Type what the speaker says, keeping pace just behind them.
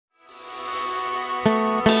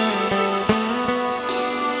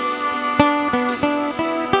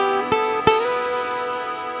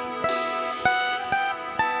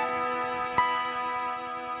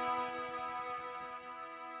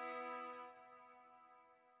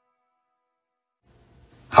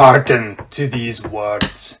Hearken to these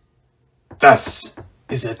words. This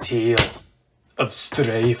is a tale of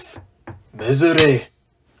strife, misery,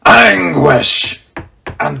 anguish,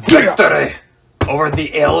 and victory over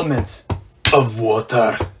the element of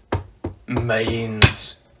water.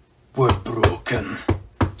 Minds were broken,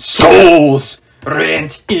 souls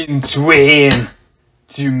rent in twain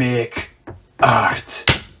to make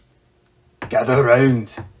art. Gather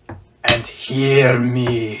round and hear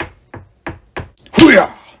me.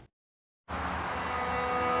 Hooyah!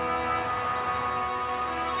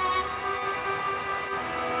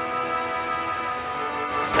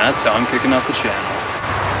 That's how I'm kicking off the channel.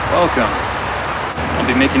 Welcome! I'll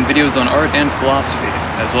be making videos on art and philosophy,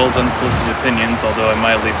 as well as unsolicited opinions, although I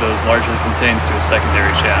might leave those largely contained to a secondary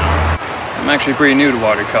channel. I'm actually pretty new to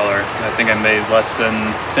watercolor. I think I made less than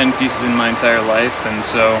 10 pieces in my entire life, and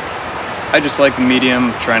so I just like the medium,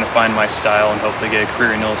 trying to find my style and hopefully get a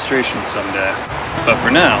career in illustration someday. But for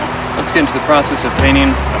now, let's get into the process of painting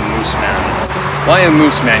a Mooseman. Why a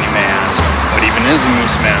Mooseman, you may ask? What even is a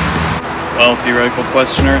Mooseman? Well, theoretical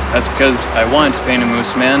questioner, that's because I wanted to paint a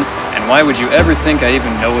Mooseman, and why would you ever think I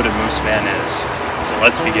even know what a Mooseman is? So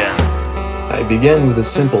let's begin. I began with a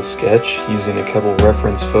simple sketch, using a couple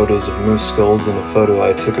reference photos of moose skulls and a photo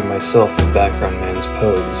I took of myself in background man's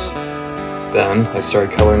pose. Then, I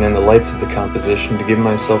started coloring in the lights of the composition to give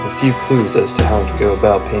myself a few clues as to how to go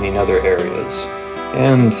about painting other areas.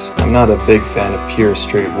 And I'm not a big fan of pure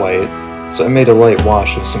straight white, so I made a light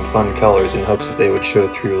wash of some fun colors in hopes that they would show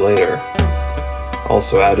through later.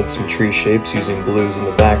 Also added some tree shapes using blues in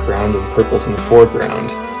the background and purples in the foreground.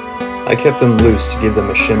 I kept them loose to give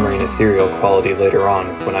them a shimmering ethereal quality later on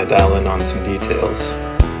when I dial in on some details.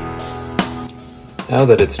 Now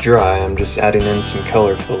that it's dry, I'm just adding in some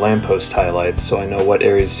color for the lamppost highlights so I know what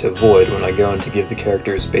areas to avoid when I go in to give the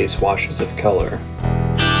characters base washes of color.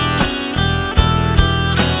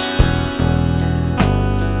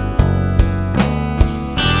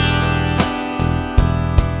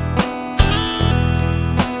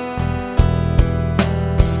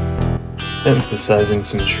 Emphasizing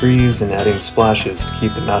some trees and adding splashes to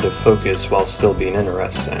keep them out of focus while still being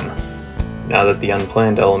interesting. Now that the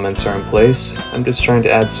unplanned elements are in place, I'm just trying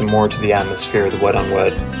to add some more to the atmosphere of the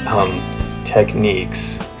wet-on-wet,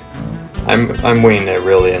 techniques. I'm winging it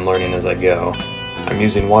really and learning as I go. I'm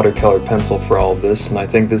using watercolor pencil for all of this, and I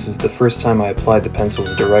think this is the first time I applied the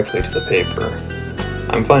pencils directly to the paper.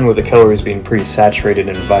 I'm fine with the colors being pretty saturated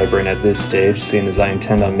and vibrant at this stage, seeing as I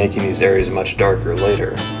intend on making these areas much darker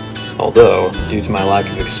later. Although, due to my lack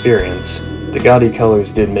of experience, the gaudy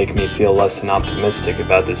colors did make me feel less than optimistic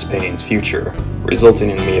about this painting's future, resulting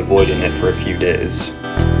in me avoiding it for a few days.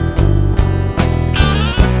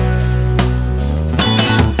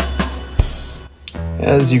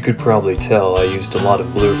 As you could probably tell, I used a lot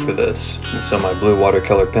of blue for this, and so my blue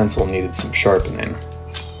watercolor pencil needed some sharpening.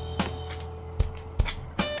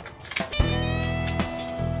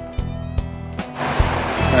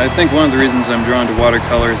 I think one of the reasons I'm drawn to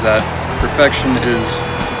watercolor is that perfection is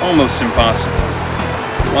almost impossible.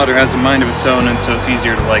 The water has a mind of its own, and so it's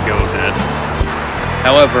easier to let go of it.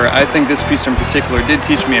 However, I think this piece in particular did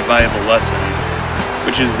teach me a valuable lesson,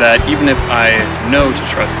 which is that even if I know to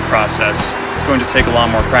trust the process, it's going to take a lot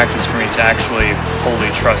more practice for me to actually wholly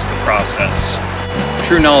trust the process.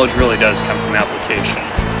 True knowledge really does come from application.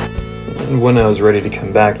 And when I was ready to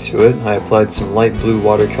come back to it, I applied some light blue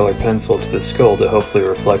watercolor pencil to the skull to hopefully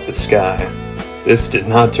reflect the sky. This did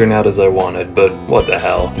not turn out as I wanted, but what the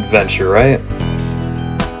hell, adventure, right?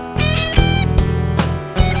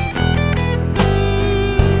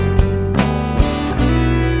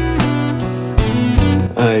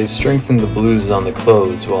 I strengthened the blues on the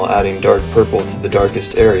clothes while adding dark purple to the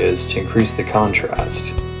darkest areas to increase the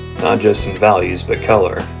contrast, not just in values but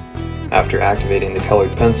color. After activating the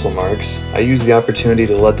colored pencil marks, I used the opportunity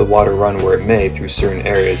to let the water run where it may through certain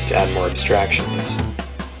areas to add more abstractions.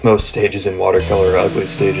 Most stages in watercolor are ugly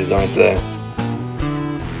stages, aren't they?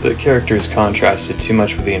 The characters contrasted too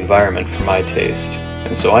much with the environment for my taste,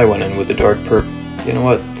 and so I went in with the dark purple. You know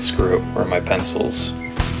what? Screw it. Where are my pencils?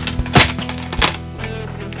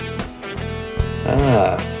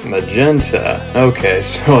 Magenta. Okay,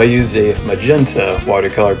 so I used a magenta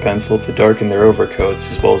watercolor pencil to darken their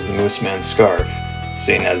overcoats as well as the Mooseman's scarf,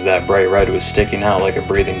 seeing as that bright red was sticking out like a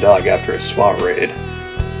breathing dog after a SWAT raid.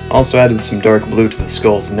 Also added some dark blue to the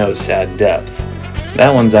skull's nose to add depth.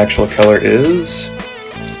 That one's actual color is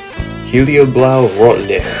Helioblau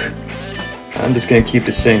Rotlich. I'm just gonna keep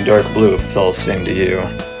it saying dark blue if it's all the same to you.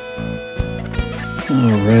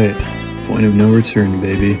 Alright, point of no return,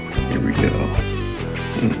 baby. Here we go.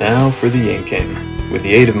 Now for the inking. With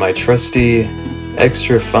the aid of my trusty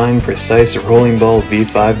Extra fine, precise rolling ball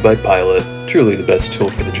V5 by Pilot. Truly the best tool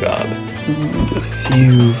for the job. And a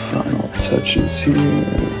few final touches here.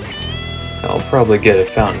 I'll probably get a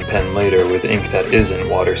fountain pen later with ink that isn't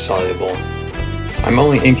water soluble. I'm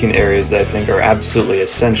only inking areas that I think are absolutely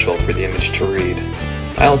essential for the image to read.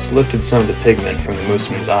 I also lifted some of the pigment from the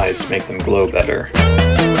Mooseman's eyes to make them glow better.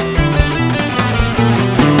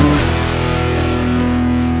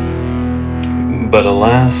 But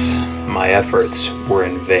alas, my efforts were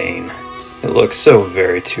in vain. It looks so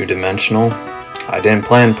very two-dimensional. I didn't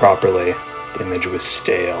plan properly. The image was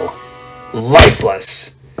stale,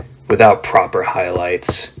 lifeless, without proper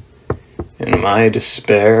highlights. In my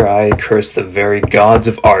despair, I cursed the very gods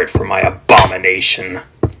of art for my abomination.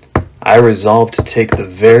 I resolved to take the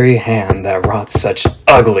very hand that wrought such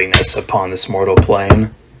ugliness upon this mortal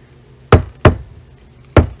plane.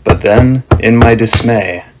 But then, in my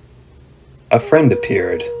dismay, a friend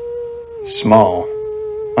appeared. Small,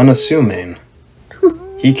 unassuming.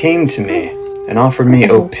 He came to me and offered me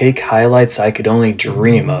opaque highlights I could only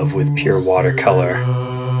dream of with pure watercolor.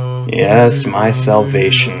 Yes, my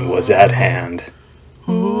salvation was at hand.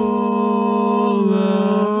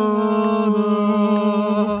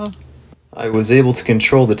 I was able to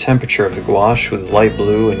control the temperature of the gouache with light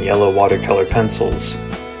blue and yellow watercolor pencils.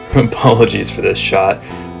 Apologies for this shot,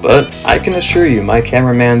 but I can assure you my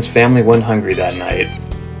cameraman's family went hungry that night.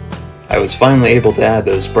 I was finally able to add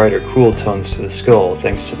those brighter cool tones to the skull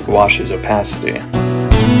thanks to the gouache's opacity.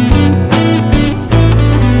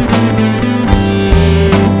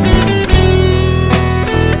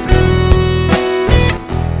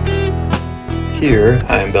 Here,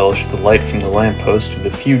 I embellished the light from the lamppost with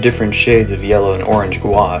a few different shades of yellow and orange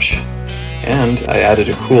gouache, and I added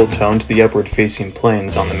a cool tone to the upward-facing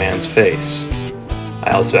planes on the man's face.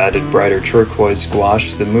 I also added brighter turquoise gouache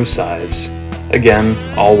to the moose eyes. Again,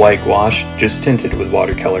 all white gouache, just tinted with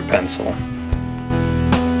watercolor pencil.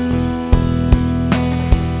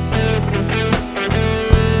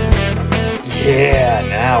 Yeah,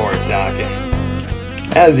 now we're talking.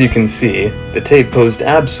 As you can see, the tape posed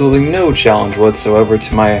absolutely no challenge whatsoever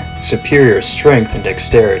to my superior strength and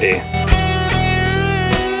dexterity.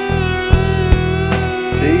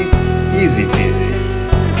 See? Easy peasy.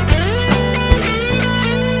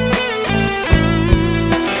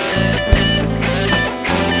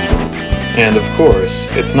 And of course,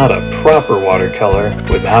 it's not a proper watercolor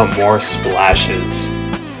without more splashes.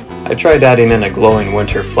 I tried adding in a glowing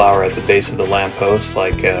winter flower at the base of the lamppost,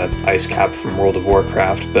 like Ice Cap from World of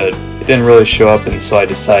Warcraft, but it didn't really show up, and so I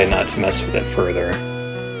decided not to mess with it further.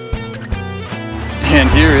 And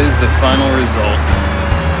here is the final result.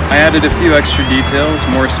 I added a few extra details,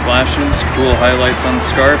 more splashes, cool highlights on the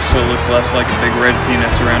scarf so it looked less like a big red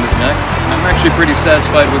penis around his neck. I'm actually pretty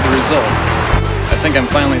satisfied with the result. I think I'm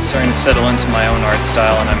finally starting to settle into my own art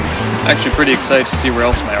style, and I'm actually pretty excited to see where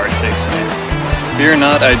else my art takes me. Fear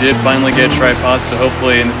not, I did finally get a tripod, so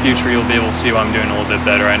hopefully in the future you'll be able to see what I'm doing a little bit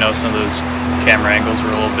better. I know some of those camera angles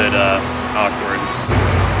were a little bit awkward.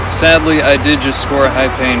 Sadly, I did just score a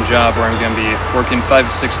high-paying job where I'm going to be working 5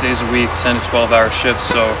 to 6 days a week, 10 to 12-hour shifts,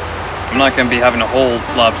 so I'm not going to be having a whole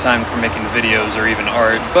lot of time for making videos or even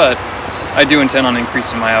art, but I do intend on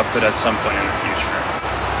increasing my output at some point in the future.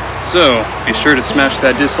 So, be sure to smash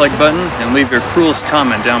that dislike button and leave your cruelest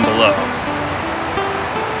comment down below.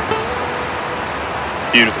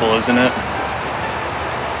 Beautiful, isn't it?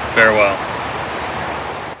 Farewell.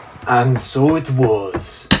 And so it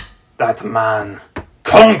was that man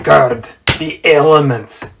conquered the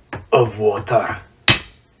element of water.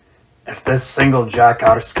 If this single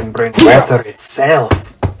jackass can bring water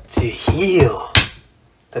itself to heal,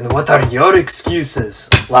 then what are your excuses,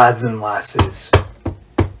 lads and lasses?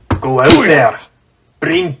 Go out there,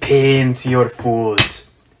 bring pain to your foes,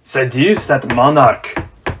 seduce that monarch,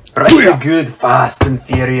 write a good Fast and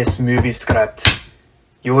Furious movie script.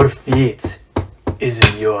 Your fate is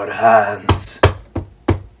in your hands.